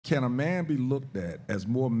Can a man be looked at as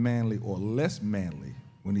more manly or less manly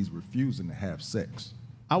when he's refusing to have sex?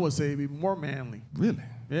 I would say it'd be more manly. Really?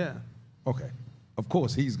 Yeah. Okay. Of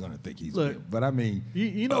course he's gonna think he's Look, male, but I mean,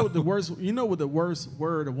 you know what the worst. You know what the worst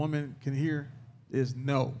word a woman can hear is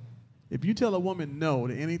no. If you tell a woman no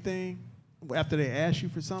to anything after they ask you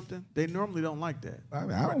for something, they normally don't like that. I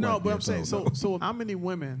mean, I don't no, like but being I'm saying told so. no. How many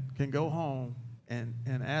women can go home and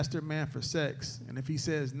ask their man for sex, and if he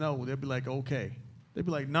says no, they'll be like, okay. They'll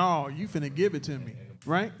be like, no, you finna give it to me,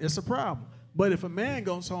 right? It's a problem. But if a man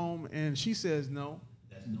goes home and she says no,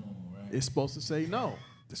 That's normal, right? it's supposed to say no.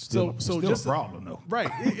 It's still, still just a problem, though. Right,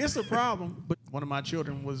 it's a problem. But one of my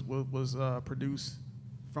children was produced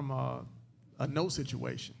from a no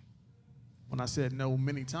situation. When I said no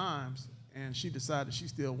many times, and she decided she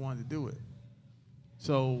still wanted to do it.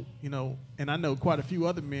 So, you know, and I know quite a few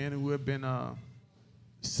other men who have been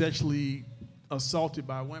sexually assaulted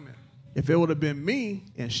by women. If it would have been me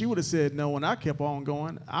and she would have said no and I kept on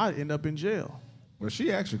going, I'd end up in jail. Well,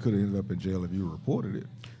 she actually could have ended up in jail if you reported it.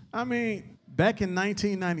 I mean, back in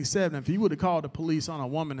 1997, if you would have called the police on a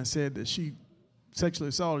woman and said that she sexually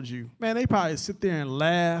assaulted you, man, they probably sit there and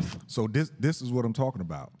laugh. So this is what I'm talking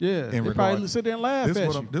about. Yeah, they probably sit there and laugh at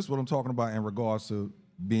you. This is what I'm talking about in regards to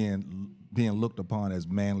being looked upon as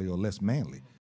manly or less manly.